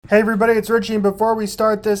Hey everybody, it's Richie, and before we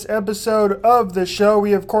start this episode of the show,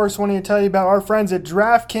 we of course want to tell you about our friends at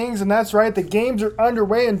DraftKings, and that's right, the games are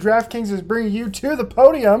underway and DraftKings is bringing you to the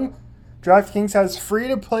podium. DraftKings has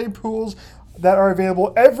free-to-play pools that are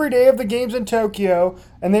available every day of the games in Tokyo,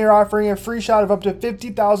 and they are offering a free shot of up to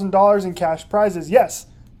 $50,000 in cash prizes. Yes,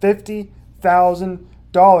 $50,000.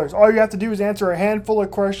 All you have to do is answer a handful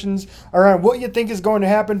of questions around what you think is going to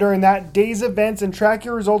happen during that day's events and track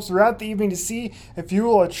your results throughout the evening to see if you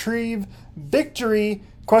will achieve victory.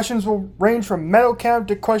 Questions will range from medal count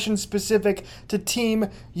to questions specific to Team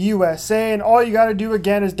USA. And all you got to do,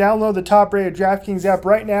 again, is download the top-rated DraftKings app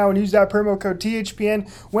right now and use that promo code THPN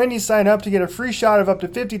when you sign up to get a free shot of up to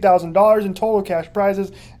 $50,000 in total cash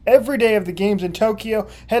prizes every day of the games in Tokyo.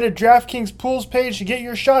 Head to DraftKings Pools page to get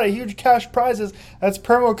your shot at huge cash prizes. That's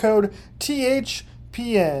promo code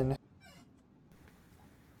THPN.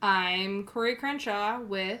 I'm Corey Crenshaw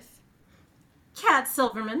with Kat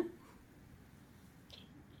Silverman.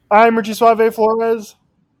 I'm Richie Suave Flores.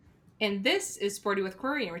 And this is Sporty with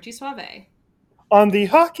Corey and Richie Suave on the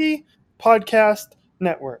Hockey Podcast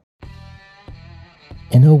Network.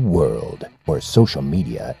 In a world where social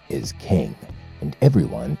media is king and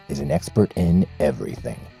everyone is an expert in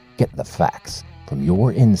everything, get the facts from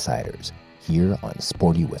your insiders here on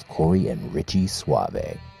Sporty with Corey and Richie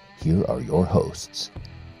Suave. Here are your hosts,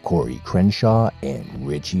 Corey Crenshaw and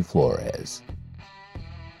Richie Flores.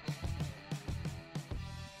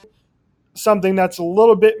 Something that's a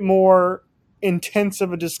little bit more intense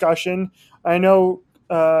of a discussion. I know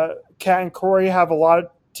Kat and Corey have a lot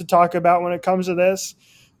to talk about when it comes to this,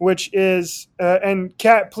 which is, and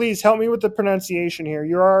Kat, please help me with the pronunciation here.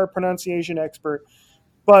 You're our pronunciation expert.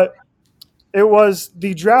 But it was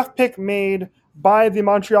the draft pick made by the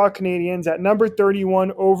Montreal Canadiens at number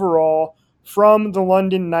 31 overall from the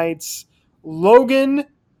London Knights, Logan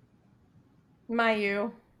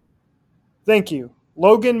Mailloux. Thank you.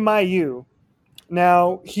 Logan Mailloux.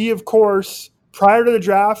 Now, he, of course, prior to the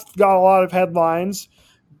draft, got a lot of headlines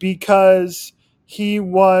because he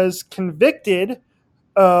was convicted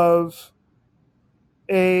of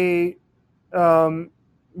where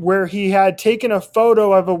he had taken a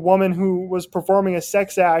photo of a woman who was performing a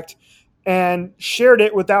sex act and shared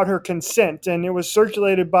it without her consent. And it was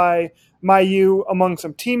circulated by Mailloux among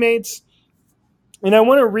some teammates. And I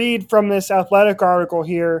want to read from this Athletic article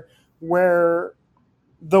here where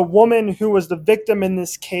the woman who was the victim in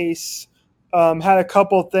this case had a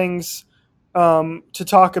couple things to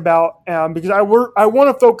talk about because I want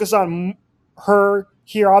to focus on her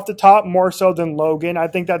here off the top more so than Logan. I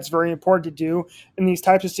think that's very important to do in these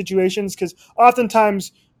types of situations because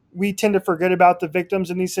oftentimes we tend to forget about the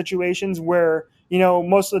victims in these situations where, you know,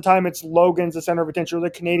 most of the time it's Logan's the center of attention or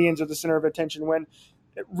the Canadians are the center of attention when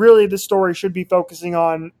really the story should be focusing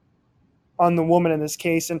on the woman in this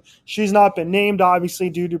case. And she's not been named, obviously,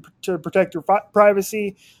 due to protect her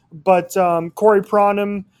privacy. But Corey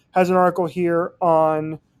Pronham has an article here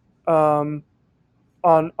on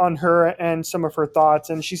her and some of her thoughts.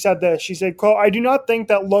 And she said this. She said, quote, "I do not think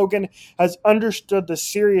that Logan has understood the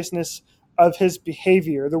seriousness of his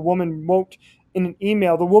behavior," the woman wrote in an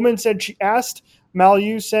email. The woman said she asked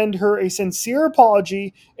Mailloux send her a sincere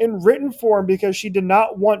apology in written form because she did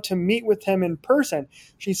not want to meet with him in person.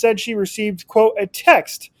 She said she received, quote, "a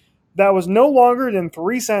text that was no longer than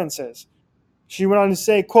 3 sentences. She went on to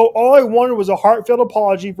say, quote, "All I wanted was a heartfelt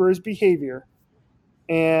apology for his behavior."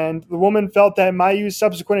 And the woman felt that Mailloux's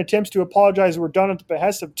subsequent attempts to apologize were done at the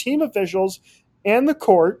behest of team officials and the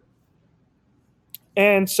court.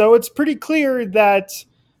 And so it's pretty clear that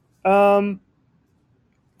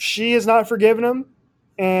she has not forgiven him.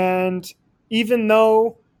 And even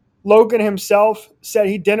though Logan himself said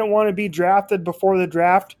he didn't want to be drafted before the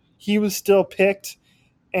draft, he was still picked.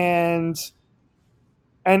 And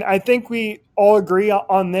I think we all agree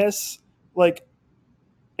on this. Like,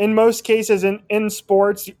 in most cases in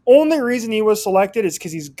sports, the only reason he was selected is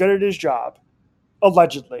because he's good at his job,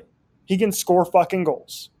 allegedly. He can score fucking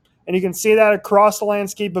goals. And you can see that across the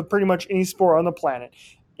landscape of pretty much any sport on the planet.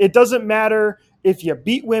 It doesn't matter if you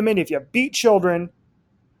beat women, if you beat children,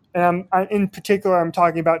 and in particular, I'm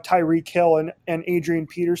talking about Tyreek Hill and Adrian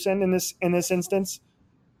Peterson in this instance.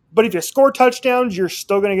 But if you score touchdowns, you're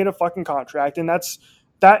still going to get a fucking contract. And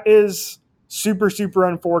that is super, super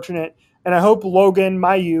unfortunate. And I hope Logan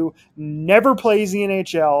Mailloux never plays the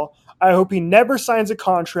NHL. I hope he never signs a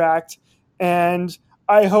contract. And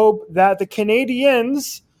I hope that the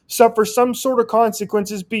Canadiens suffer some sort of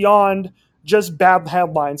consequences beyond just bad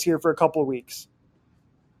headlines here for a couple of weeks.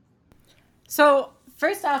 So,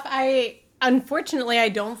 first off, unfortunately, I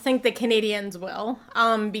don't think the Canadiens will,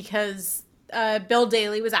 because Bill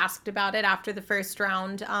Daly was asked about it after the first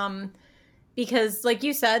round, because, like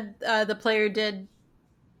you said, the player did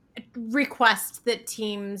request that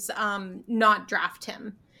teams not draft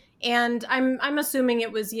him. And I'm assuming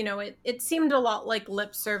it was, it seemed a lot like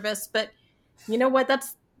lip service, but you know what?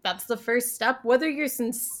 That's the first step. Whether you're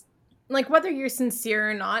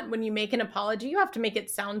sincere or not, when you make an apology, you have to make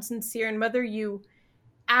it sound sincere. And whether you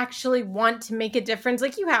actually want to make a difference,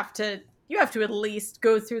 like you have to at least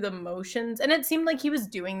go through the motions. And it seemed like he was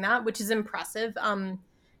doing that, which is impressive.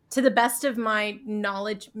 To the best of my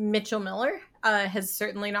knowledge, Mitchell Miller has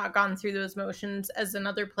certainly not gone through those motions as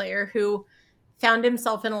another player who found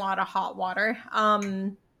himself in a lot of hot water.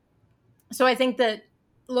 So I think that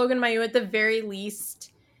Logan Mailloux, at the very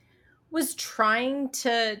least, was trying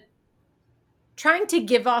to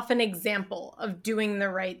give off an example of doing the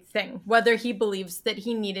right thing, whether he believes that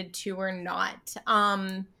he needed to or not.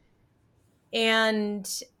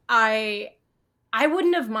 And I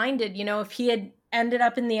wouldn't have minded, if he had ended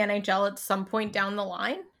up in the NHL at some point down the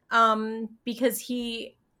line, because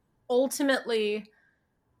he ultimately,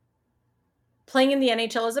 playing in the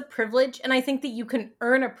NHL is a privilege, and I think that you can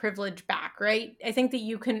earn a privilege back, right? I think that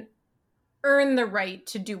you can earn the right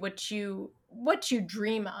to do what you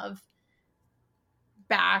dream of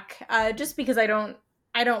back, just because I don't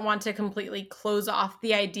want to completely close off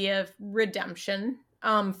the idea of redemption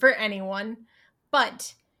for anyone,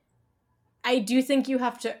 but I do think you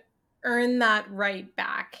have to earn that right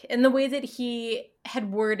back. And the way that he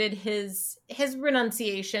had worded his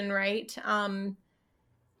renunciation, right?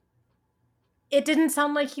 It didn't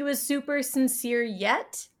sound like he was super sincere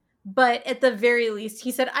yet, but at the very least,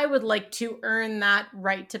 he said, I would like to earn that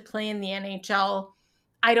right to play in the NHL.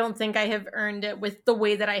 I don't think I have earned it with the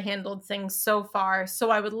way that I handled things so far.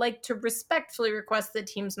 So I would like to respectfully request that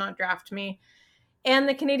teams not draft me. And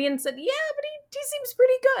the Canadiens said, yeah, but he seems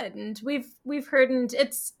pretty good. And we've heard, and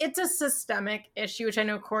it's a systemic issue, which I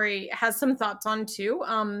know Corey has some thoughts on too.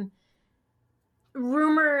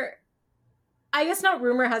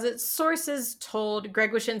 Sources told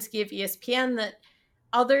Greg Wyshynski of ESPN that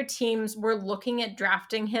other teams were looking at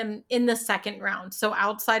drafting him in the second round. So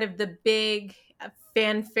outside of the big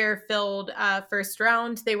fanfare-filled first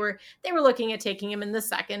round, they were looking at taking him in the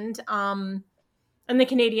second. And the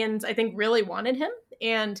Canadiens, I think, really wanted him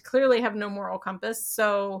and clearly have no moral compass.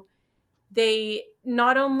 So they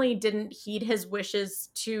not only didn't heed his wishes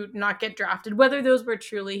to not get drafted, whether those were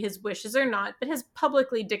truly his wishes or not, but his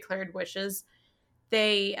publicly declared wishes.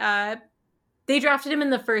 They drafted him in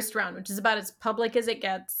the first round, which is about as public as it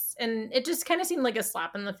gets. And it just kind of seemed like a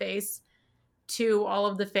slap in the face to all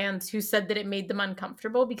of the fans who said that it made them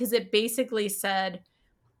uncomfortable, because it basically said,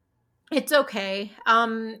 it's okay.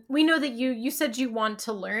 We know that you said you want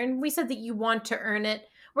to learn. We said that you want to earn it.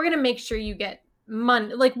 We're going to make sure you get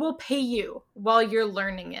money. Like, we'll pay you while you're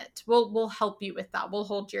learning it. We'll help you with that. We'll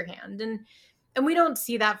hold your hand. And we don't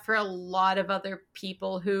see that for a lot of other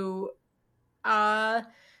people who,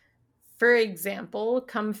 for example,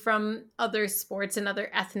 come from other sports and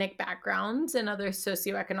other ethnic backgrounds and other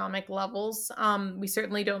socioeconomic levels. We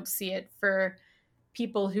certainly don't see it for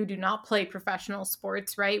people who do not play professional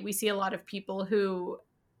sports, right? We see a lot of people who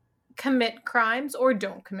commit crimes or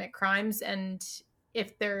don't commit crimes, and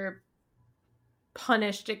if they're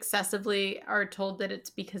punished excessively, are told that it's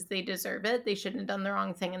because they deserve it. They shouldn't have done the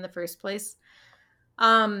wrong thing in the first place.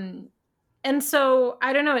 And so,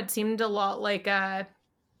 I don't know, it seemed a lot like I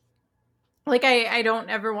don't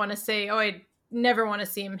ever want to say, I never want to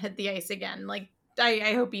see him hit the ice again. Like,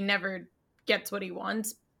 I hope he never gets what he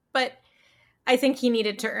wants, but I think he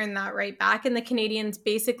needed to earn that right back. And the Canadiens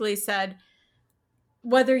basically said,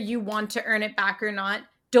 whether you want to earn it back or not,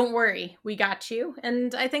 don't worry, we got you.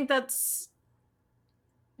 And I think that's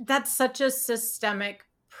such a systemic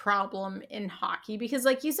problem in hockey, because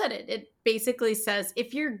like you said, it basically says,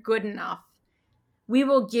 if you're good enough, we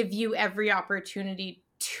will give you every opportunity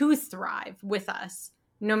to thrive with us,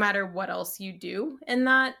 no matter what else you do. And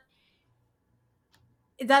that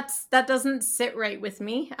doesn't sit right with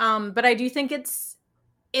me. But I do think it's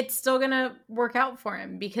still going to work out for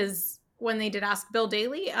him, because when they did ask Bill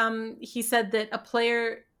Daly, he said that a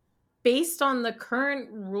player, based on the current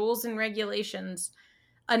rules and regulations,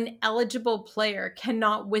 an eligible player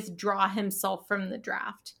cannot withdraw himself from the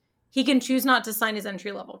draft. He can choose not to sign his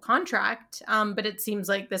entry-level contract, but it seems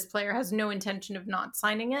like this player has no intention of not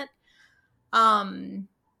signing it. The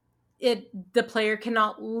player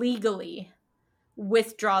cannot legally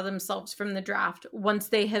withdraw themselves from the draft once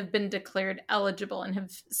they have been declared eligible and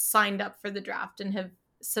have signed up for the draft and have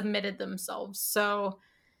submitted themselves. So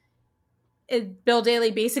Bill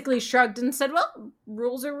Daly basically shrugged and said, well,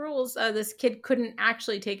 rules are rules. This kid couldn't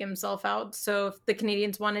actually take himself out. So if the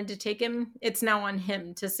Canadiens wanted to take him, it's now on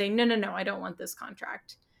him to say, no, I don't want this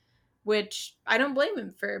contract. Which I don't blame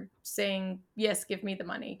him for saying, yes, give me the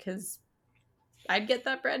money, because I'd get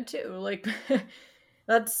that bread too. Like,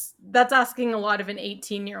 that's asking a lot of an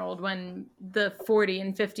 18-year-old when the 40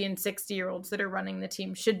 and 50 and 60-year-olds that are running the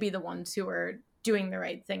team should be the ones who are doing the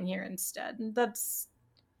right thing here instead.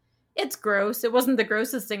 It's gross. It wasn't the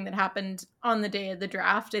grossest thing that happened on the day of the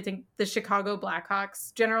draft. I think the Chicago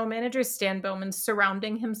Blackhawks general manager, Stan Bowman,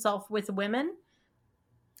 surrounding himself with women.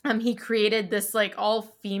 He created this like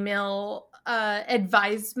all-female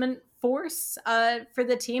advisement force for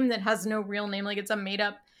the team that has no real name. Like, it's a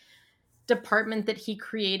made-up department that he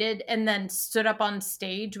created, and then stood up on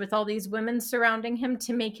stage with all these women surrounding him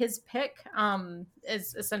to make his pick.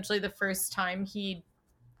 Is essentially the first time he'd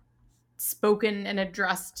spoken and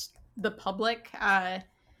addressed the public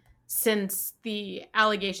since the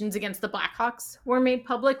allegations against the Blackhawks were made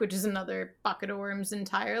public, which is another bucket of worms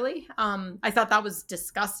entirely. I thought that was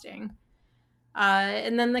disgusting.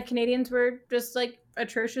 And then the Canadiens were just like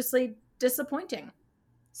atrociously disappointing.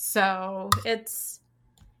 So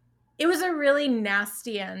it was a really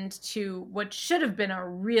nasty end to what should have been a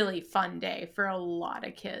really fun day for a lot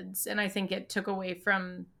of kids. And I think it took away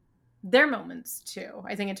from their moments too.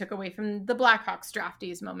 I think it took away from the Blackhawks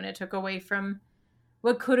draftees moment. It took away from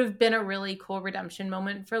what could have been a really cool redemption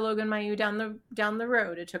moment for Logan Mailloux down the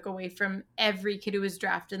road. It took away from every kid who was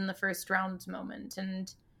drafted in the first round's moment.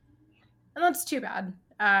 And that's too bad.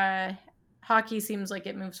 Hockey seems like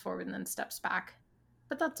it moves forward and then steps back.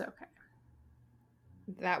 But that's okay.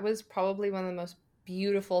 That was probably one of the most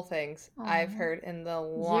beautiful things I've heard in the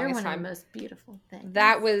longest time. One of the most beautiful things.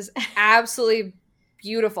 That was absolutely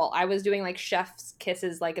beautiful. I was doing like chef's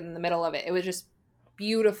kisses like in the middle of it. It was just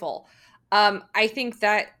beautiful. I think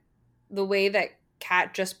that the way that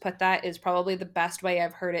Kat just put that is probably the best way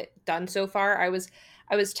I've heard it done so far. I was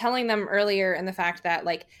telling them earlier in the fact that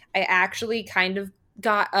like I actually kind of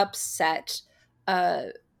got upset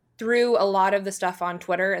through a lot of the stuff on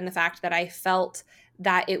Twitter, and the fact that I felt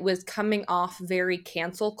that it was coming off very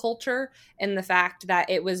cancel culture, and the fact that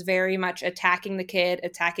it was very much attacking the kid,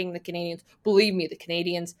 attacking the Canadiens. Believe me, the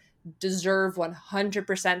Canadiens deserve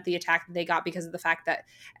 100% the attack that they got, because of the fact that,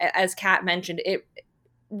 as Kat mentioned, it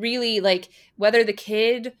really, like, whether the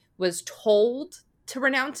kid was told to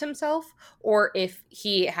renounce himself or if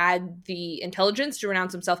he had the intelligence to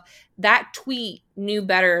renounce himself, that tweet knew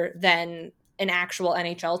better than an actual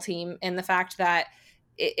NHL team. And the fact that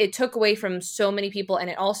it took away from so many people, and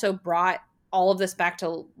it also brought all of this back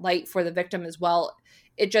to light for the victim as well.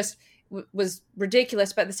 It just was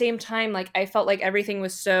ridiculous. But at the same time, like, I felt like everything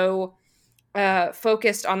was so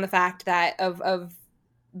focused on the fact that of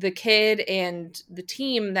the kid and the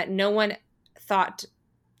team, that no one thought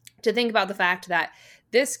to think about the fact that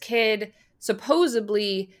this kid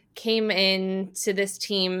supposedly came into this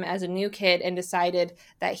team as a new kid and decided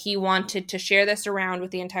that he wanted to share this around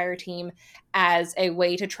with the entire team as a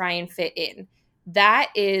way to try and fit in. That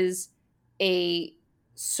is a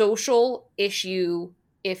social issue.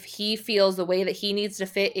 If he feels the way that he needs to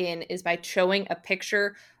fit in is by showing a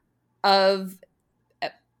picture of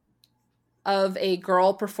a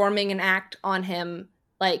girl performing an act on him,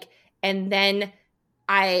 like, and then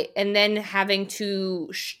having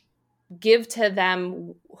to give to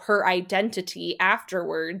them her identity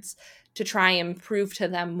afterwards to try and prove to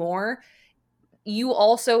them more, you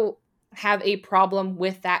also have a problem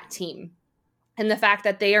with that team. And the fact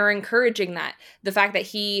that they are encouraging that, the fact that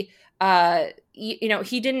he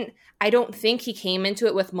didn't, I don't think he came into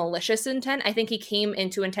it with malicious intent. I think he came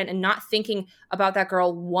into intent and not thinking about that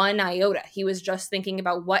girl one iota. He was just thinking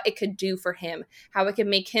about what it could do for him, how it could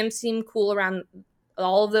make him seem cool around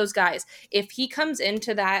all of those guys. If he comes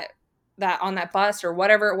into that on that bus or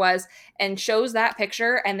whatever it was and shows that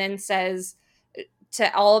picture and then says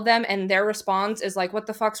to all of them, and their response is like, what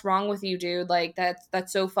the fuck's wrong with you, dude? Like,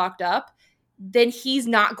 that's so fucked up. Then he's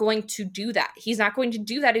not going to do that. He's not going to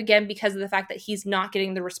do that again because of the fact that he's not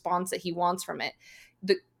getting the response that he wants from it.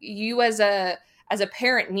 You as a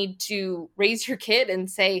parent need to raise your kid and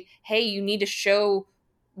say, hey, you need to show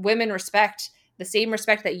women respect, the same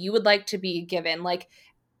respect that you would like to be given. Like,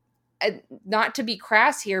 not to be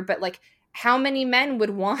crass here, but like, how many men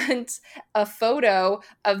would want a photo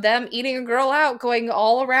of them eating a girl out, going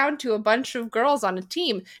all around to a bunch of girls on a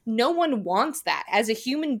team? No one wants that as a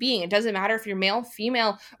human being. It doesn't matter if you're male,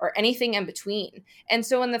 female, or anything in between. And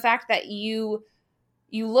so in the fact that you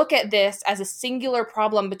look at this as a singular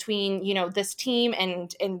problem between, this team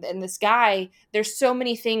and this guy, there's so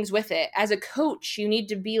many things with it. As a coach, you need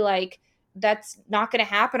to be like, that's not going to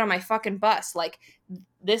happen on my fucking bus. Like,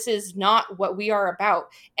 this is not what we are about.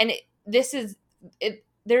 And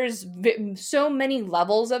there's so many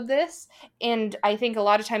levels of this, and I think a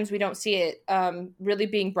lot of times we don't see it really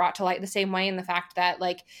being brought to light the same way, in the fact that,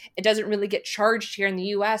 like, it doesn't really get charged here in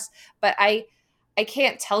the US. But I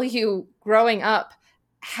can't tell you, growing up,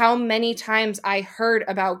 how many times I heard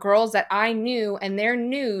about girls that I knew and their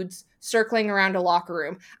nudes circling around a locker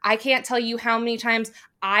room. I can't tell you how many times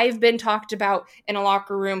I've been talked about in a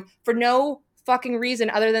locker room for no fucking reason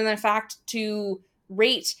other than the fact to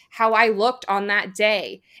rate how I looked on that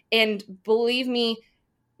day. And believe me,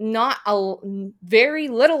 very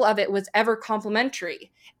little of it was ever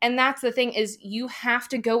complimentary. And that's the thing, is you have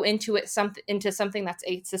to go into something that's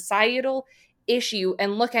a societal issue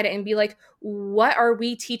and look at it and be like, what are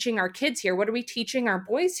we teaching our kids here? What are we teaching our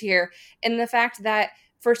boys here? And the fact that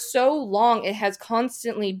for so long it has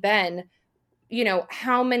constantly been,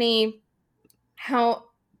 how many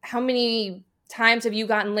times have you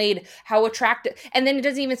gotten laid? How attractive? And then it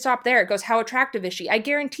doesn't even stop there. It goes, how attractive is she? I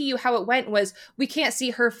guarantee you how it went was, we can't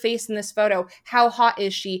see her face in this photo. How hot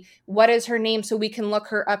is she? What is her name? So we can look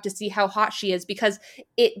her up to see how hot she is, because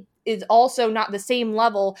it is also not the same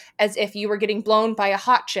level as if you were getting blown by a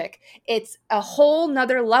hot chick. It's a whole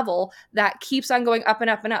nother level that keeps on going up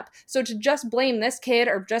and up and up. So to just blame this kid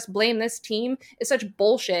or just blame this team is such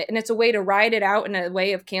bullshit. And it's a way to ride it out in a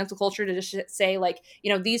way of cancel culture, to just say, like,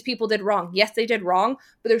 these people did wrong. Yes, they did wrong,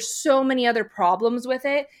 but there's so many other problems with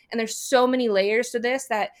it. And there's so many layers to this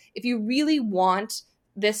that if you really want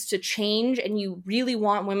this to change and you really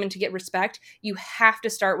want women to get respect, you have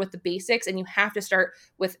to start with the basics, and you have to start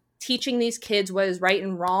with teaching these kids what is right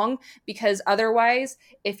and wrong. Because otherwise,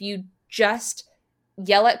 if you just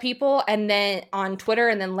yell at people and then on Twitter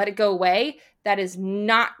and then let it go away, that is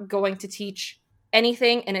not going to teach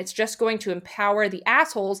anything, and it's just going to empower the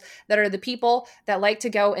assholes that are the people that like to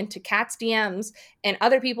go into Kat's DMs and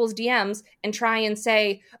other people's DMs and try and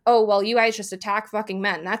say, oh, well, you guys just attack fucking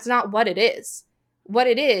men. That's not what it is. What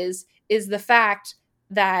it is the fact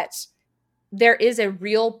that there is a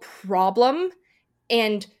real problem,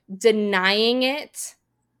 and denying it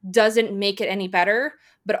doesn't make it any better.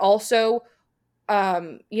 But also,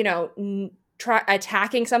 try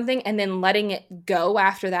attacking something and then letting it go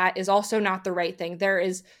after that is also not the right thing. There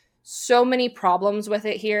is so many problems with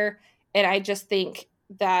it here, and I just think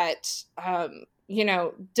that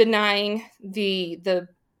denying the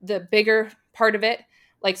bigger part of it,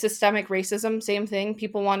 like systemic racism, same thing.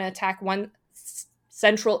 People want to attack one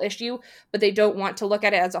central issue, but they don't want to look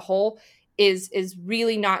at it as a whole, is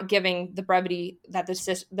really not giving the brevity that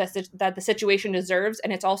the situation deserves.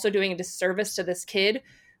 And it's also doing a disservice to this kid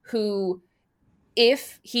who,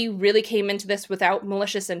 if he really came into this without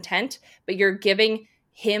malicious intent, but you're giving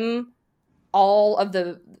him all of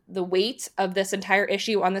the weight of this entire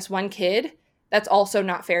issue on this one kid, that's also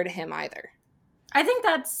not fair to him either. I think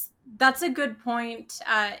that's a good point,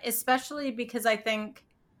 especially because I think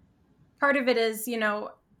part of it is,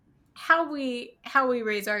 how we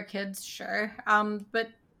raise our kids, sure. But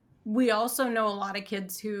we also know a lot of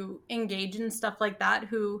kids who engage in stuff like that,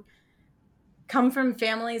 who come from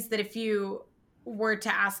families that if you were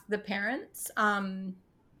to ask the parents,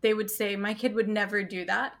 they would say, my kid would never do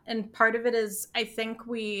that. And part of it is, I think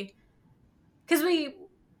we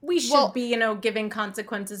should be, giving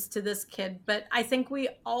consequences to this kid. But I think we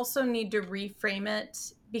also need to reframe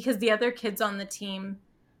it, because the other kids on the team,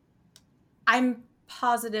 I'm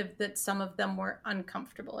positive that some of them were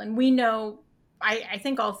uncomfortable. And we know, I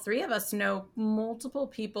think all three of us know multiple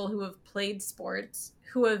people who have played sports,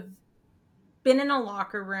 who have been in a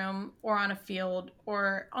locker room or on a field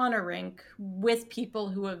or on a rink with people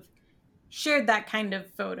who have shared that kind of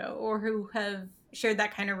photo or who have shared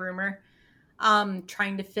that kind of rumor,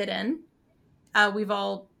 trying to fit in. We've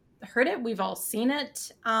all heard it. We've all seen it.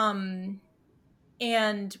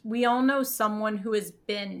 And we all know someone who has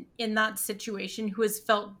been in that situation, who has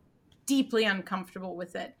felt deeply uncomfortable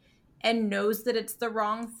with it and knows that it's the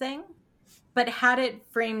wrong thing, but had it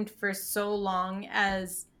framed for so long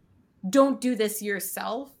as, don't do this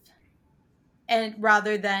yourself, and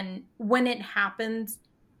rather than when it happens,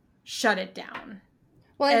 shut it down.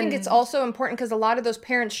 Well, I think it's also important because a lot of those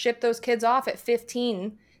parents ship those kids off at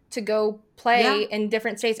 15 to go play in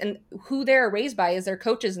different states, and who they're raised by is their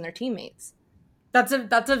coaches and their teammates. That's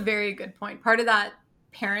a very good point. Part of that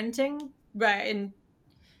parenting, right? And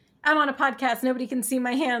I'm on a podcast; nobody can see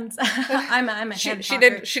my hands. I'm a hand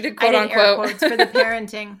talker. She did quote unquote quotes for the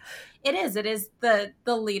parenting. It is the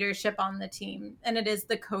leadership on the team, and it is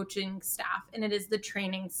the coaching staff, and it is the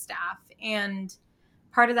training staff, and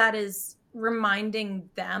part of that is reminding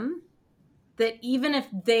them that even if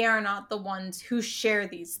they are not the ones who share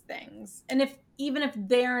these things, and even if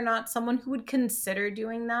they are not someone who would consider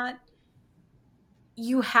doing that,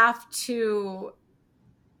 you have to,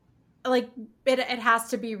 like, it has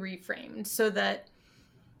to be reframed so that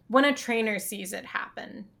when a trainer sees it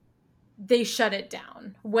happen, they shut it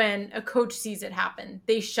down. When a coach sees it happen,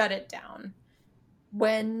 they shut it down.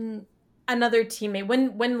 When another teammate,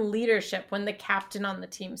 when leadership, when the captain on the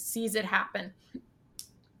team sees it happen,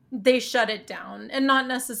 they shut it down. And not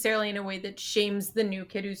necessarily in a way that shames the new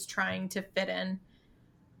kid who's trying to fit in,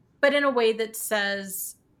 but in a way that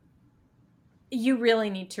says, you really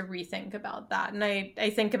need to rethink about that. And I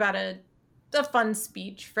think about a fun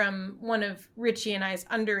speech from one of Richie and I's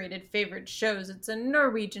underrated favorite shows. It's a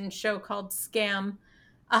Norwegian show called Scam.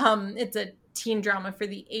 It's a teen drama for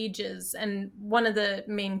the ages. And one of the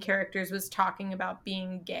main characters was talking about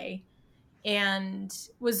being gay and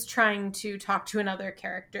was trying to talk to another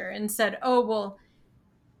character and said, oh, well,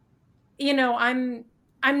 you know, I'm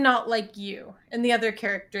not like you. And the other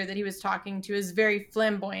character that he was talking to is very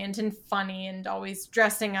flamboyant and funny and always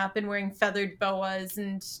dressing up and wearing feathered boas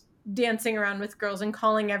and dancing around with girls and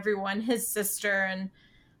calling everyone his sister. And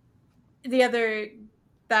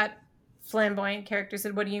that flamboyant character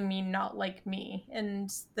said, what do you mean not like me?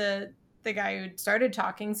 And the guy who started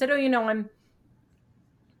talking said, oh, you know,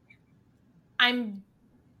 I'm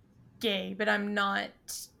gay, but I'm not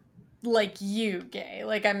like you gay.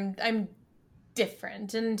 Like I'm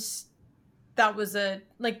different. And that was a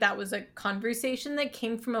conversation that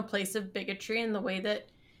came from a place of bigotry, and the way that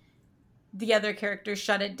the other character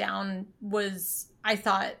shut it down was, I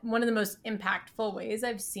thought, one of the most impactful ways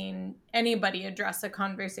I've seen anybody address a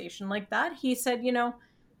conversation like that. He said, you know,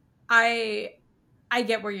 I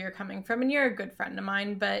get where you're coming from and you're a good friend of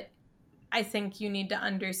mine, but I think you need to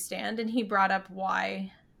understand. And he brought up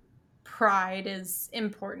why pride is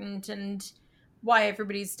important and why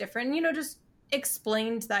everybody's different. You know, just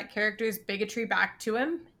explained that character's bigotry back to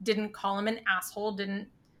him, didn't call him an asshole, didn't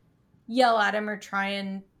yell at him or try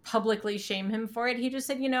and publicly shame him for it. He just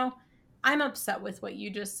said, you know, I'm upset with what you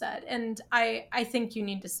just said, and I think you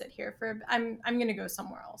need to sit here for I'm going to go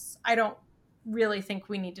somewhere else. I don't really think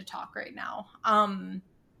we need to talk right now.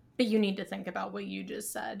 But you need to think about what you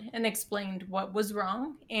just said, and explained what was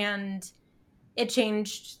wrong. And it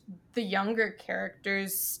changed the younger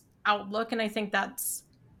character's outlook. And I think that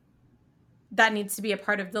needs to be a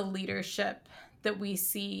part of the leadership that we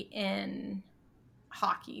see in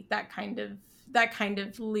hockey, that kind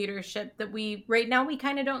of leadership that we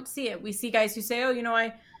kind of don't see it. We see guys who say, oh, you know,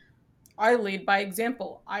 I lead by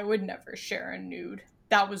example. I would never share a nude.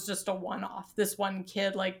 That was just a one-off. This one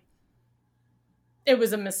kid, like, it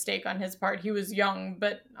was a mistake on his part. He was young,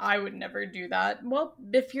 but I would never do that. Well,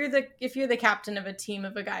 if you're the captain of a team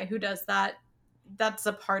of a guy who does that, that's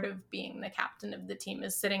a part of being the captain of the team,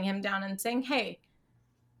 is sitting him down and saying, hey,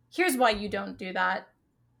 here's why you don't do that.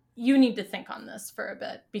 You need to think on this for a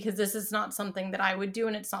bit, because this is not something that I would do,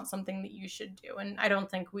 and it's not something that you should do. And I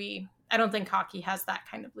don't think hockey has that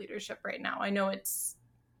kind of leadership right now. I know it's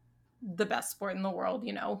the best sport in the world.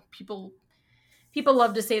 You know, people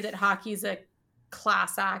love to say that hockey's a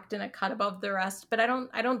class act and a cut above the rest, but I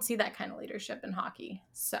don't see that kind of leadership in hockey.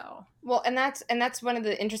 So, well, and that's one of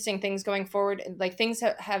the interesting things going forward. Like, things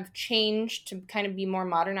have changed to kind of be more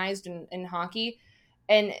modernized in hockey.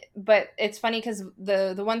 But it's funny because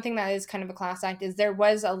the one thing that is kind of a class act is there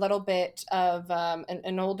was a little bit of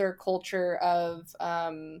an older culture of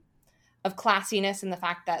classiness, in the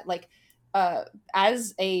fact that, like,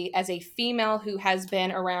 as a female who has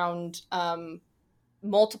been around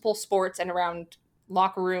multiple sports and around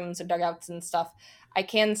locker rooms and dugouts and stuff, I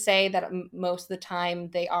can say that most of the time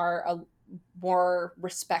they are more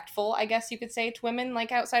respectful, I guess you could say, to women,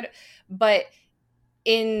 like, outside. But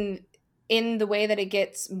in the way that it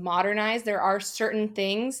gets modernized, there are certain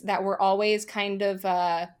things that were always kind of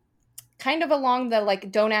along the,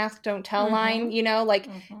 like, don't ask, don't tell line, you know, like,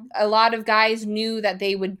 a lot of guys knew that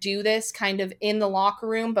they would do this kind of in the locker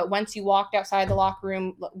room, but once you walked outside the locker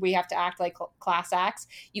room, we have to act like class acts.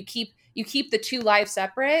 You keep the two lives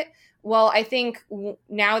separate. Well, I think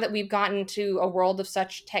now that we've gotten to a world of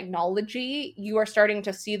such technology, you are starting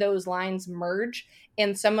to see those lines merge,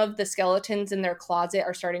 and some of the skeletons in their closet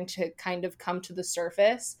are starting to kind of come to the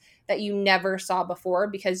surface that you never saw before,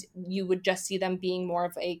 because you would just see them being more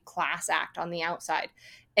of a class act on the outside.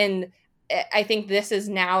 And I think this is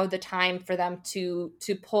now the time for them to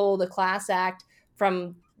pull the class act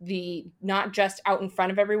from the, not just out in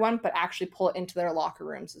front of everyone, but actually pull it into their locker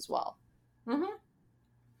rooms as well.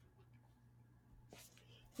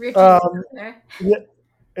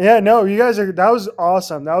 Yeah, no, you guys that was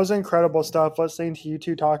awesome. That was incredible stuff, listening to you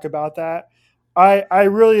two talk about that. I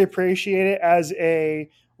really appreciate it as a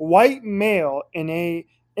white male in a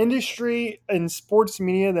industry in sports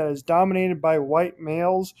media that is dominated by white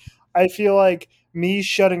males. I feel like me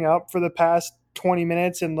shutting up for the past 20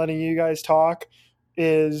 minutes and letting you guys talk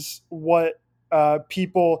is what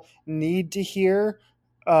people need to hear.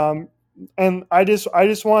 Um, and I just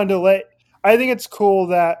wanted to let. I think it's cool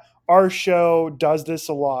that our show does this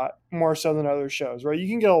a lot more so than other shows, right? You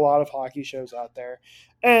can get a lot of hockey shows out there,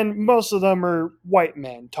 and most of them are white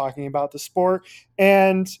men talking about the sport,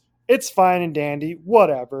 and it's fine and dandy,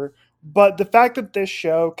 whatever. But the fact that this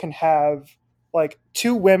show can have like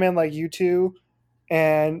two women like you two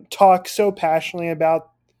and talk so passionately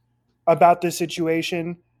about this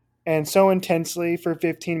situation and so intensely for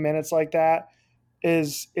 15 minutes like that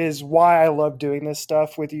is why I love doing this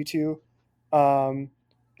stuff with you two. Um,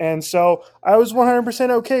 and so I was 100%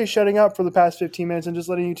 okay shutting up for the past 15 minutes and just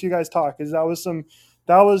letting you two guys talk, because that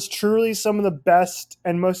was truly some of the best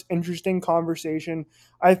and most interesting conversation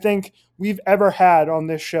I think we've ever had on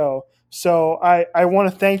this show. So I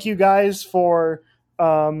want to thank you guys for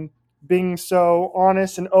being so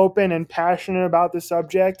honest and open and passionate about the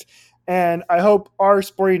subject. And I hope our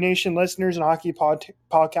Sporty Nation listeners and hockey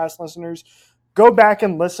podcast listeners go back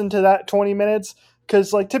and listen to that 20 minutes.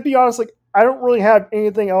 Because, like, to be honest, like, I don't really have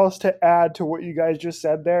anything else to add to what you guys just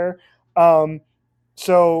said there.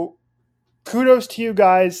 So kudos to you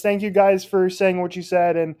guys. Thank you guys for saying what you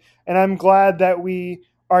said. And I'm glad that we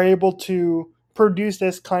are able to produce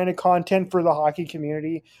this kind of content for the hockey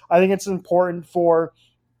community. I think it's important for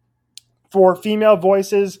female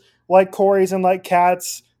voices like Corey's and like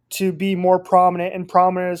Kat's to be more prominent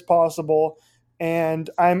as possible. And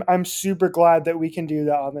I'm super glad that we can do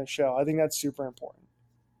that on this show. I think that's super important.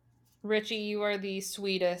 Richie, you are the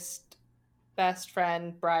sweetest best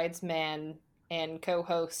friend, bridesman, and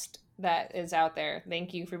co-host that is out there.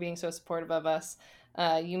 Thank you for being so supportive of us.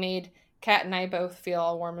 You made Kat and I both feel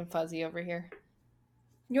all warm and fuzzy over here.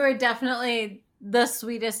 You are definitely the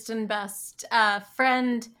sweetest and best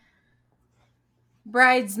friend,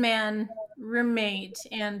 bridesman, roommate,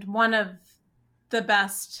 and one of the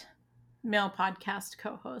best male podcast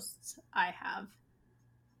co-hosts I have.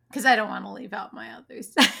 Because I don't want to leave out my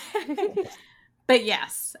others. But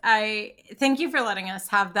yes, I thank you for letting us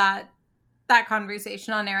have that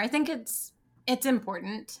conversation on air. I think it's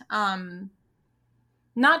important,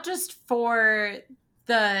 not just for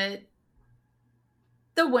the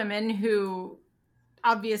women who,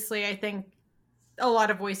 obviously, I think a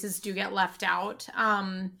lot of voices do get left out,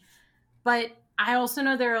 but I also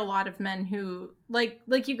know there are a lot of men who, like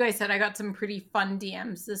you guys said, I got some pretty fun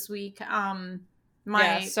DMs this week. I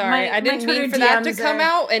didn't mean for that to come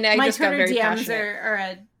out, and I just got very passionate. My Twitter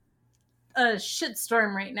DMs are a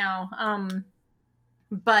shitstorm right now.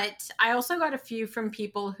 But I also got a few from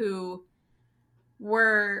people who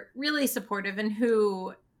were really supportive, and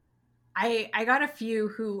who I got a few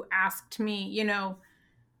who asked me, you know,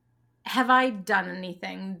 have I done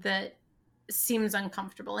anything that seems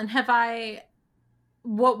uncomfortable, and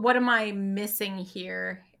what am I missing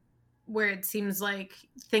here, where it seems like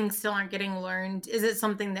things still aren't getting learned? Is it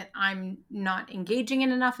something that I'm not engaging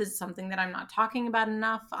in enough? Is it something that I'm not talking about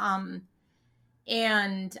enough?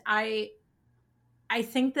 And I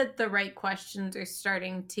think that the right questions are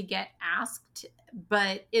starting to get asked,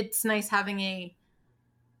 but it's nice having a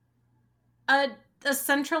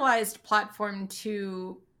centralized platform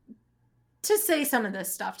to say some of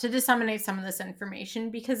this stuff, to disseminate some of this information,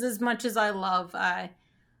 because as much as I love a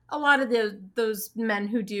lot of those men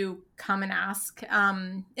who do come and ask,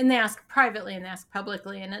 and they ask privately and they ask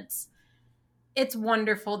publicly, and it's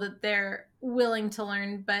wonderful that they're willing to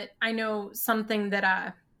learn. But I know something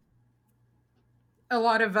that a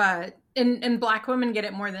lot of and Black women get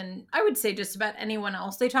it more than I would say just about anyone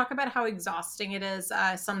else. They talk about how exhausting it is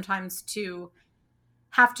sometimes to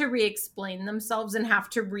have to re-explain themselves and have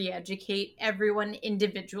to re-educate everyone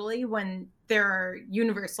individually when there are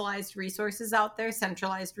universalized resources out there,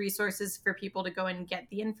 centralized resources for people to go and get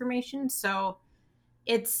the information. So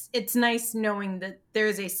it's nice knowing that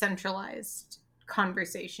there's a centralized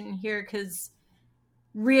conversation here, because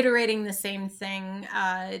reiterating the same thing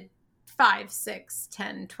 5, 6,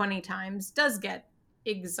 10, 20 times does get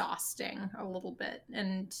exhausting a little bit.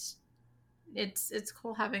 And it's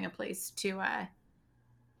cool having a place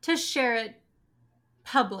to share it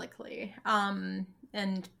publicly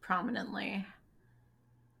and prominently.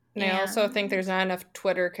 And I also think there's not enough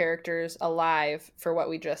Twitter characters alive for what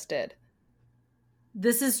we just did.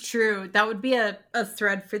 This is true. That would be a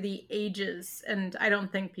thread for the ages, and I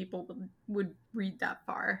don't think people would read that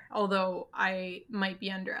far, although I might be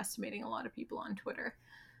underestimating a lot of people on Twitter.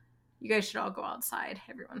 You guys should all go outside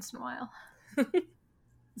every once in a while. The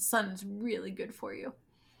sun is really good for you.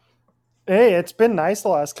 Hey, it's been nice the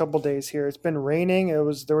last couple days here. It's been raining. There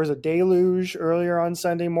was a deluge earlier on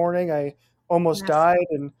Sunday morning. I almost Yes. died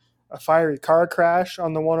in a fiery car crash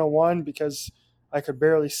on the 101 because I could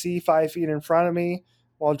barely see 5 feet in front of me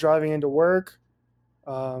while driving into work.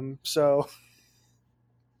 So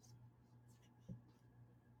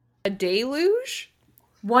A deluge?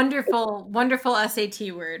 Wonderful, wonderful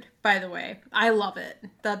SAT word, by the way. I love it.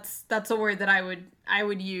 That's a word that I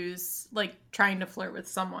would use like trying to flirt with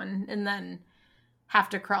someone and then have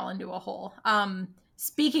to crawl into a hole.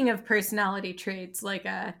 Speaking of personality traits, like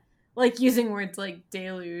using words like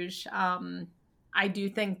deluge, I do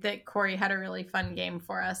think that Corey had a really fun game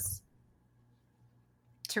for us.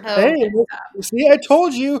 Hey, see, I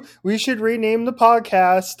told you we should rename the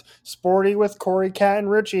podcast Sporty with Corey, Kat, and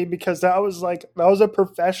Richie because that was a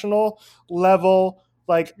professional level,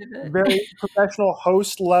 like very professional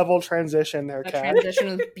host level transition there, The Kat.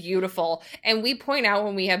 transition was beautiful. And we point out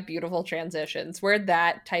when we have beautiful transitions. We're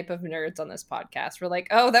that type of nerds on this podcast. We're like,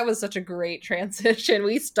 oh, that was such a great transition.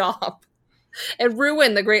 We stop and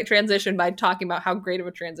ruin the great transition by talking about how great of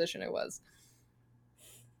a transition it was.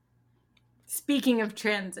 Speaking of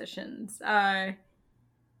transitions,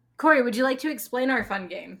 Corey, would you like to explain our fun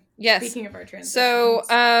game? Yes. Speaking of our transitions.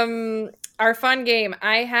 So, our fun game,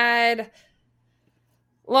 I had,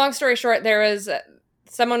 long story short, there was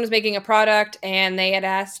someone was making a product and they had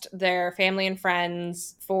asked their family and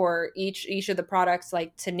friends for each of the products,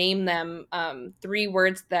 like to name them 3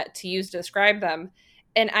 words that to use to describe them.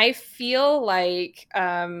 And I feel like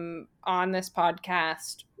on this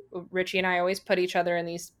podcast, Richie and I always put each other in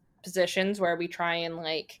these positions where we try and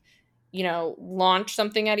launch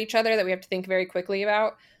something at each other that we have to think very quickly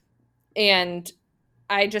about. And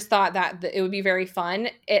I just thought that it would be very fun.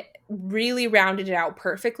 It really rounded it out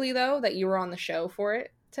perfectly, though, that you were on the show for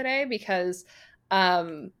it today, because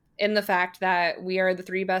in the fact that we are the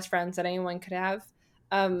 3 best friends that anyone could have,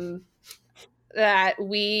 that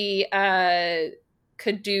we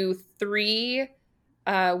could do 3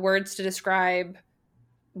 words to describe.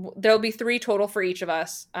 There'll be 3 total for each of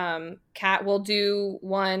us. Kat will do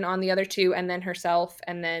 1 on the other 2 and then herself,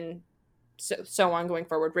 and then so on going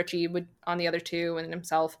forward. Richie would on the other 2 and then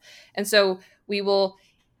himself. And so we will,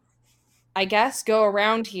 I guess, go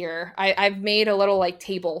around here. I've made a little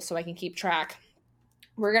table so I can keep track.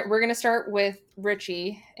 We're gonna start with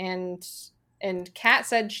Richie, and Kat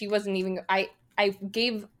said she wasn't even. I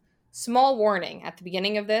gave small warning at the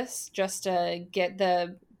beginning of this just to get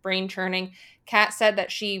the brain churning. Kat said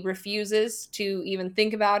that she refuses to even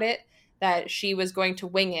think about it, that she was going to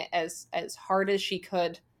wing it as hard as she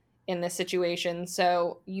could in this situation.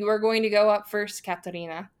 So you are going to go up first,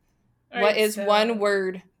 Katarina. What is 1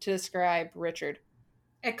 word to describe Richard?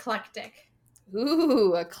 Eclectic.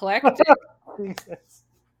 Ooh, eclectic.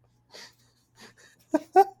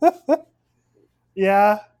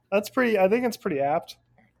 Yeah, that's pretty. I think it's pretty apt.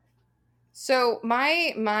 So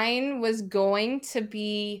mine was going to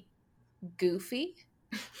be goofy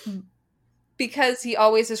because he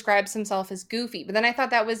always describes himself as goofy. But then I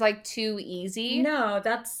thought that was too easy. No,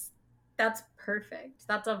 that's perfect.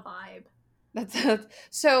 That's a vibe.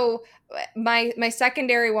 So my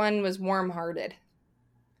secondary one was warm-hearted.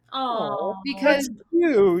 Oh, because that's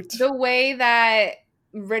cute. The way that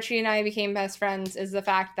Richie and I became best friends is the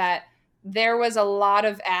fact that there was a lot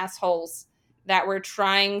of assholes that were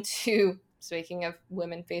trying to, speaking of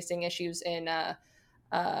women facing issues in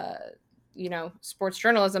sports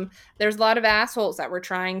journalism, there's a lot of assholes that were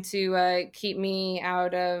trying to keep me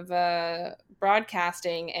out of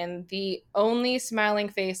broadcasting, and the only smiling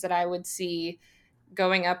face that I would see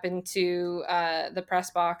going up into the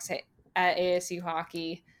press box at ASU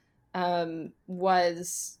hockey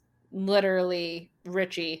was literally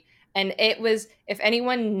Richie. And it was, if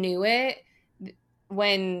anyone knew it,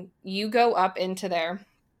 when you go up into there,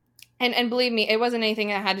 and believe me, it wasn't anything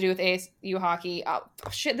that had to do with ASU hockey. Oh,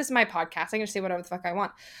 shit, this is my podcast. I'm going to say whatever the fuck I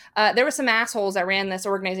want. There were some assholes that ran this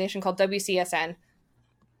organization called WCSN.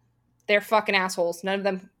 They're fucking assholes. None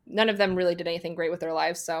of them really did anything great with their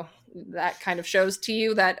lives, so that kind of shows to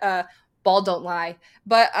you that ball don't lie.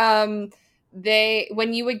 But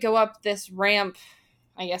when you would go up this ramp,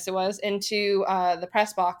 I guess it was, into the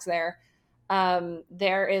press box there,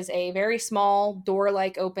 there is a very small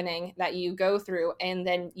door-like opening that you go through, and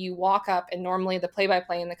then you walk up, and normally the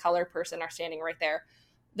play-by-play and the color person are standing right there.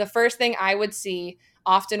 The first thing I would see,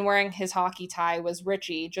 often wearing his hockey tie, was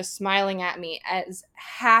Richie just smiling at me, as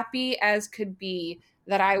happy as could be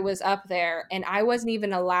that I was up there, and I wasn't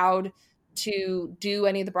even allowed to do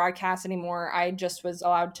any of the broadcasts anymore. I just was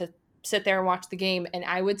allowed to sit there and watch the game, and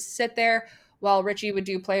I would sit there while Richie would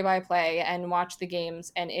do play-by-play and watch the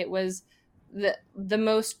games, and it was the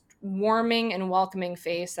most warming and welcoming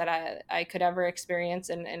face that I could ever experience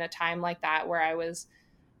in a time like that where I was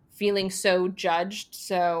feeling so judged.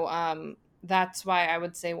 So that's why I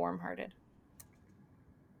would say warm-hearted.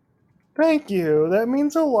 Thank you. That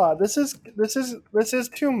means a lot. This is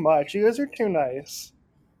too much. You guys are too nice.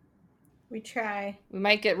 We try. We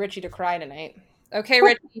might get Richie to cry tonight. Okay,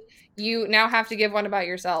 Richie, you now have to give one about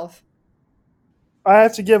yourself. I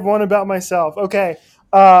have to give one about myself. Okay.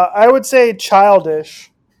 I would say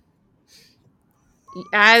childish.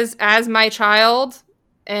 As my child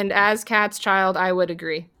and as Kat's child, I would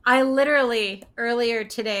agree. I literally earlier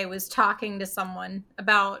today was talking to someone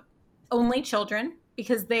about only children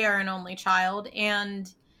because they are an only child,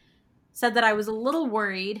 and said that I was a little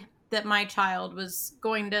worried that my child was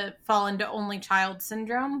going to fall into only child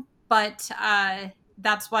syndrome, but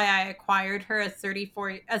that's why I acquired her a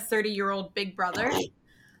 30-year-old big brother.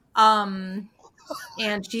 And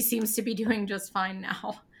she seems to be doing just fine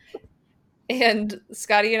now. And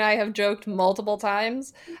Scotty and I have joked multiple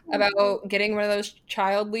times about getting one of those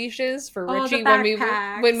child leashes for Richie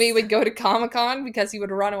when we would go to Comic-Con, because he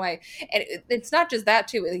would run away. And it's not just that,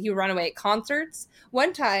 too. He would run away at concerts.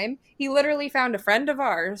 One time, he literally found a friend of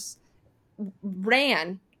ours,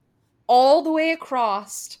 ran all the way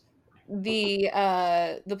across the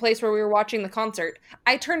place where we were watching the concert.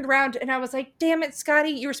 I turned around and I was like, damn it, Scotty,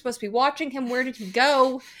 you were supposed to be watching him. Where did he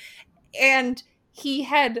go? And he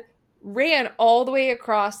had ran all the way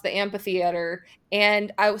across the amphitheater,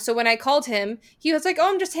 and so when I called him, he was like,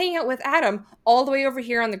 oh, I'm just hanging out with Adam all the way over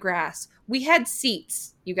here on the grass. We had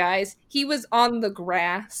seats, you guys. He was on the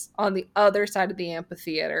grass on the other side of the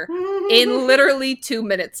amphitheater in literally 2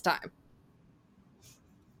 minutes time.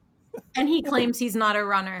 And he claims he's not a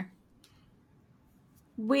runner.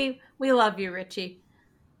 We love you, Richie.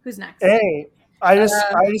 Who's next? Hey, I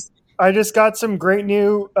just got some great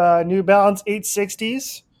New Balance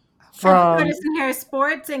 860s from Madison Harris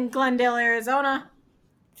Sports in Glendale, Arizona.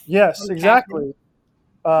 Yes, exactly.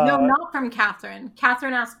 No, not from Catherine.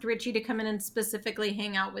 Catherine asked Richie to come in and specifically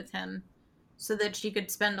hang out with him so that she could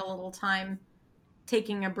spend a little time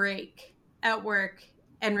taking a break at work,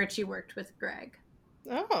 and Richie worked with Greg.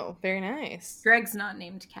 Oh, very nice. Greg's not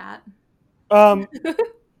named Cat. I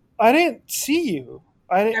didn't see you.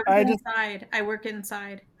 I just inside. I work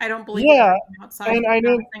inside. I don't believe outside. And I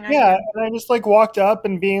didn't. Yeah, and I just like walked up,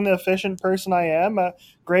 and being the efficient person I am,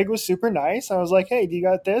 Greg was super nice. I was like, "Hey, do you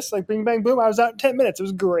got this?" Like, bing, bang, boom. I was out in 10 minutes. It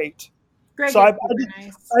was great. Greg so is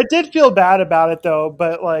nice. I did feel bad about it though,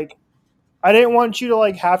 but like, I didn't want you to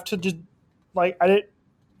like have to just like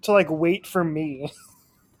wait for me,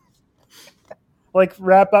 like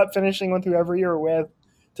wrap up finishing with whoever you're with,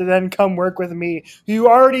 to then come work with me, who you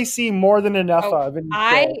already see more than enough of.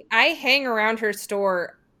 I hang around her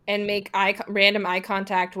store and make random eye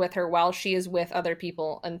contact with her while she is with other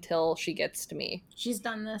people until she gets to me. She's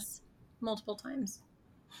done this multiple times.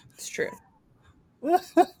 It's true.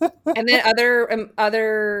 And then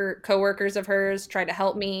other coworkers of hers try to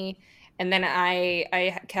help me, and then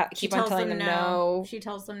I keep on telling them no. She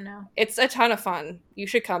tells them no. It's a ton of fun. You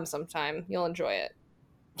should come sometime. You'll enjoy it.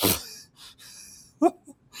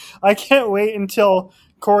 I can't wait until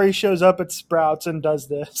Corey shows up at Sprouts and does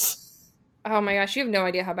this. Oh my gosh, you have no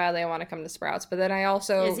idea how badly I want to come to Sprouts, but then I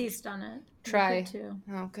also Izzy's done it. Try too.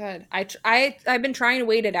 Oh, good. I've been trying to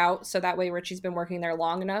wait it out so that way Richie's been working there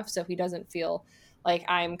long enough so he doesn't feel like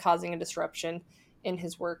I'm causing a disruption in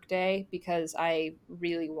his work day, because I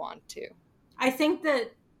really want to. I think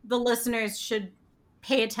that the listeners should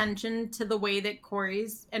pay attention to the way that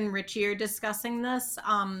Corey's and Richie are discussing this.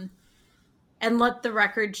 And let the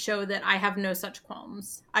record show that I have no such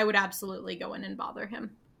qualms. I would absolutely go in and bother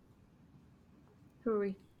him.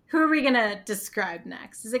 Who are we gonna describe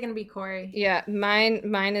next? Is it gonna be Corey? Yeah,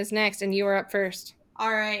 mine is next, and you are up first.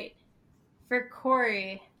 All right. For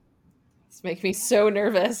Corey. This makes me so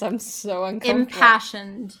nervous. I'm so uncomfortable.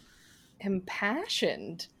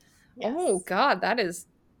 Impassioned. Yes. Oh God, that's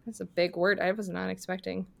a big word. I was not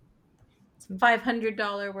expecting. It's a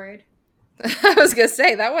 $500 word. I was gonna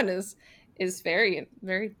say that one is very,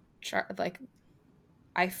 very like.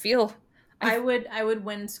 I would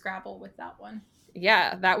win Scrabble with that one.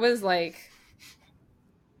 Yeah, that was like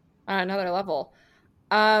on another level.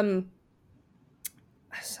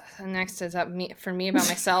 Next is up for me about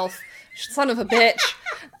myself. Son of a bitch.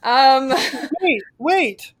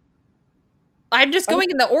 Wait. I'm just going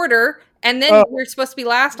in the order, and then we're supposed to be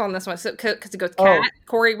last on this one, so because it goes Kat,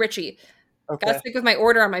 Corey, Richie. Okay. Gotta stick with my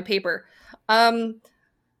order on my paper.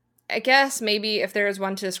 I guess maybe if there is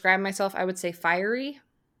one to describe myself, I would say fiery.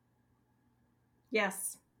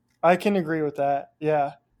 Yes. I can agree with that.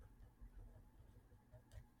 Yeah.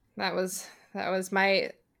 That was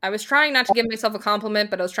my. I was trying not to give myself a compliment,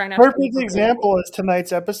 but I was trying not to. Perfect example is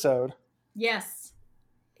tonight's episode. Yes.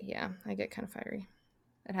 Yeah, I get kind of fiery.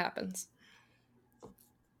 It happens.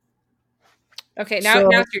 Okay, now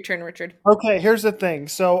it's your turn, Richard. Okay, here's the thing.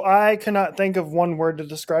 So I cannot think of one word to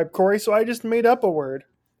describe Corey, so I just made up a word.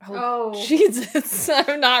 Oh. Jesus,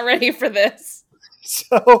 I'm not ready for this.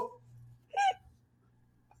 So,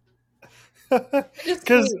 Just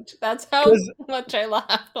 'Cause- pooped. That's how much I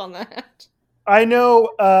laughed on that. I know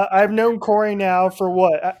I've known Corey now for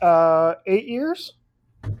what, 8 years?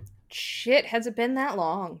 Shit, has it been that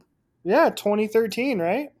long? Yeah, 2013,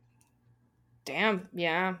 right? Damn,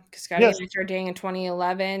 yeah. Because Scotty Yes. and I started dating in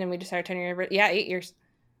 2011, and we just started 10 years. Yeah, 8 years.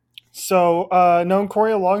 So, known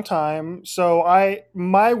Corey a long time. So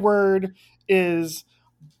my word is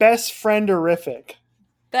best friend-orific.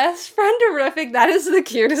 Best friend-orific. That is the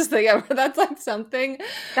cutest thing ever. That's like something.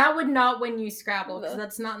 That would not win you Scrabble because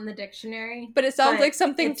that's not in the dictionary. But it sounds But like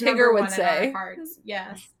something it's number Tigger one would in our say. hearts.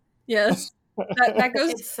 Yes. Yes. That It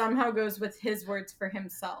goes. somehow goes with his words for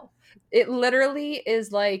himself. It literally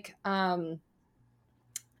is like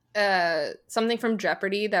something from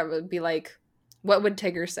Jeopardy that would be like, what would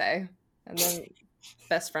Tigger say? And then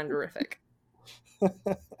best friend-orific.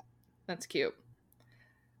 That's cute.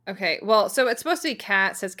 Okay, well, so it's supposed to be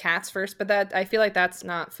cat, says cats first, but that I feel like that's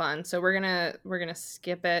not fun. So we're gonna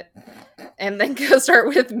skip it and then go start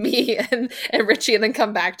with me and Richie and then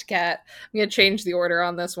come back to cat. I'm gonna change the order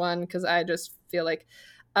on this one because I just feel like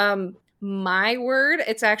my word,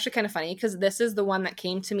 it's actually kind of funny because this is the one that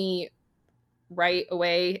came to me right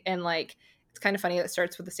away, and like it's kind of funny that it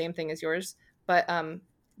starts with the same thing as yours, but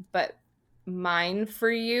mine for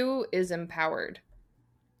you is empowered.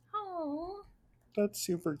 Oh. That's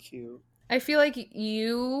super cute. I feel like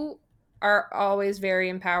you are always very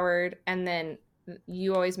empowered, and then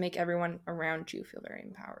you always make everyone around you feel very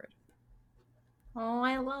empowered. Oh,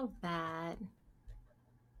 I love that.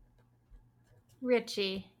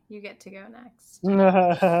 Richie, you get to go next.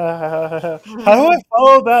 How do I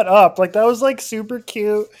follow that up? Like that was like super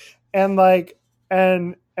cute and like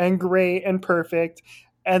and great and perfect.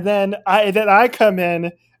 And then I come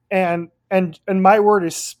in and my word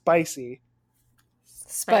is spicy.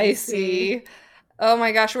 Spicy. Oh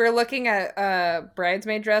my gosh, we were looking at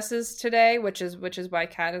bridesmaid dresses today, which is why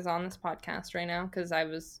Kat is on this podcast right now, because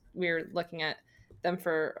we were looking at them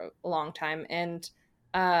for a long time, and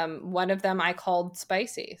one of them I called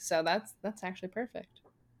spicy, so that's actually perfect.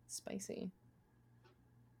 Spicy.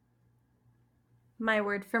 My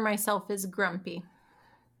word for myself is grumpy.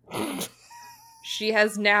 She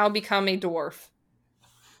has now become a dwarf.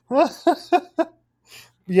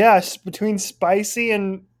 Yes, between spicy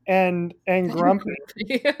and grumpy.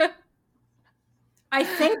 I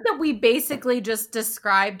think that we basically just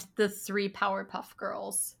described the 3 Powerpuff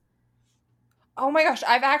Girls. Oh my gosh,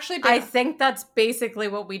 I've actually I think that's basically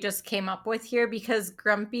what we just came up with here, because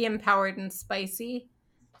grumpy, empowered, and spicy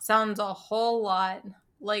sounds a whole lot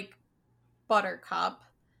like Buttercup.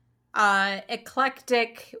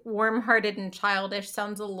 Eclectic, warm-hearted, and childish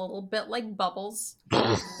sounds a little bit like Bubbles.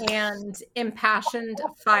 And impassioned,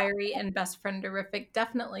 fiery, and best friend-orific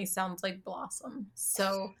definitely sounds like Blossom.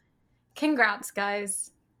 So, congrats,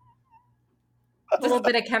 guys. A little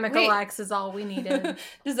bit of Chemical X is all we needed.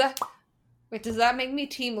 Does that make me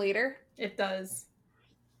team leader? It does.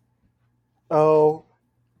 Oh,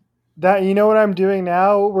 that, you know what I'm doing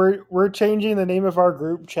now? We're changing the name of our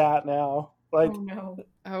group chat now. Like, Oh no.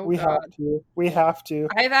 Oh, we God. have to. We have to.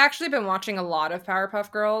 I've actually been watching a lot of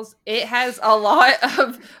Powerpuff Girls. It has a lot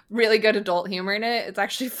of really good adult humor in it. It's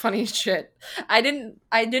actually funny as shit. I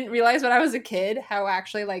didn't realize when I was a kid how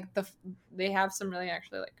actually like they have some really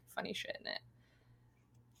actually like funny shit in it.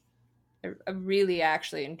 I really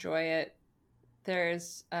actually enjoy it.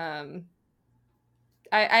 There's I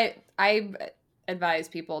advise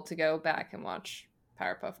people to go back and watch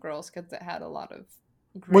Powerpuff Girls because it had a lot of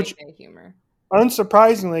great gay humor.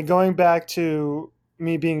 Unsurprisingly, going back to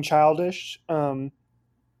me being childish,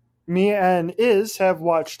 me and Iz have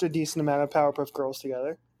watched a decent amount of Powerpuff Girls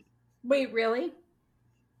together. Wait, really?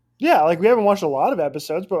 Yeah, like we haven't watched a lot of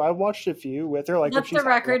episodes, but I've watched a few with her. Like, Let the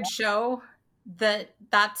record show that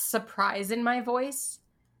that's surprise in my voice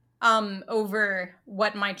over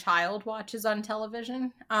what my child watches on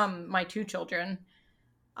television. My 2 children.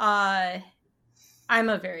 I'm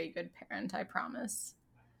a very good parent, I promise.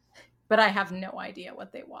 But I have no idea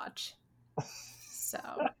what they watch. So.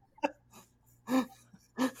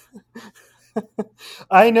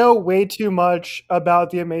 I know way too much about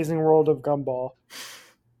the amazing world of Gumball.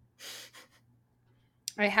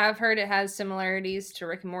 I have heard it has similarities to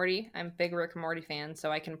Rick and Morty. I'm a big Rick and Morty fan,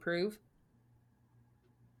 so I can prove.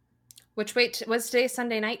 Which, wait, was today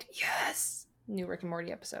Sunday night? Yes! New Rick and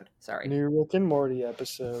Morty episode. Sorry. New Rick and Morty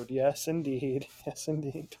episode. Yes, indeed. Yes,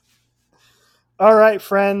 indeed. All right,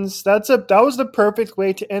 friends. That was the perfect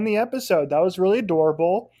way to end the episode. That was really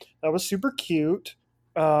adorable. That was super cute.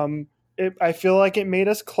 I feel like it made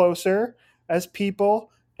us closer as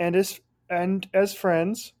people and as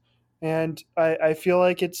friends. And I feel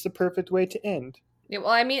like it's the perfect way to end. Yeah, well,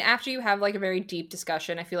 I mean, after you have like a very deep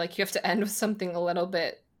discussion, I feel like you have to end with something a little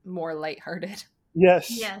bit more lighthearted. Yes.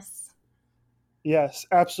 Yes. Yes,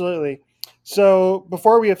 absolutely. So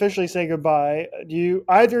before we officially say goodbye, do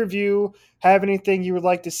either of you have anything you would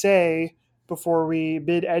like to say before we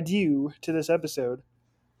bid adieu to this episode?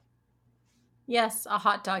 Yes, a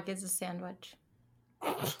hot dog is a sandwich.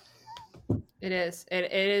 It is.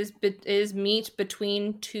 It is meat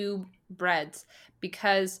between two breads,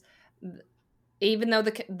 because even though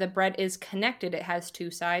the bread is connected, it has two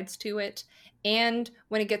sides to it, and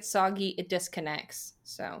when it gets soggy, it disconnects.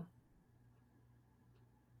 So,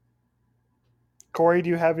 Corey, do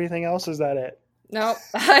you have anything else? Is that it? no,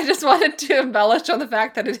 I just wanted to embellish on the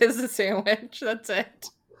fact that it is a sandwich. That's it.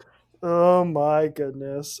 Oh my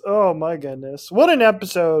goodness. Oh my goodness. What an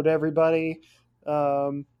episode, everybody.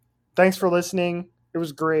 Thanks for listening. It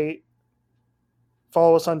was great.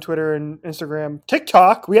 Follow us on Twitter and Instagram.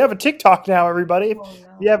 TikTok. We have a TikTok now, everybody. Oh, If no.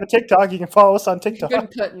 you have a TikTok, you can follow us on We TikTok.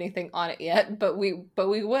 couldn't put anything on it yet, but we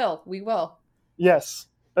will. We will. Yes,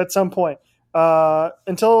 at some point.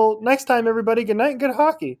 Until next time, everybody, good night and good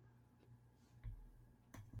hockey.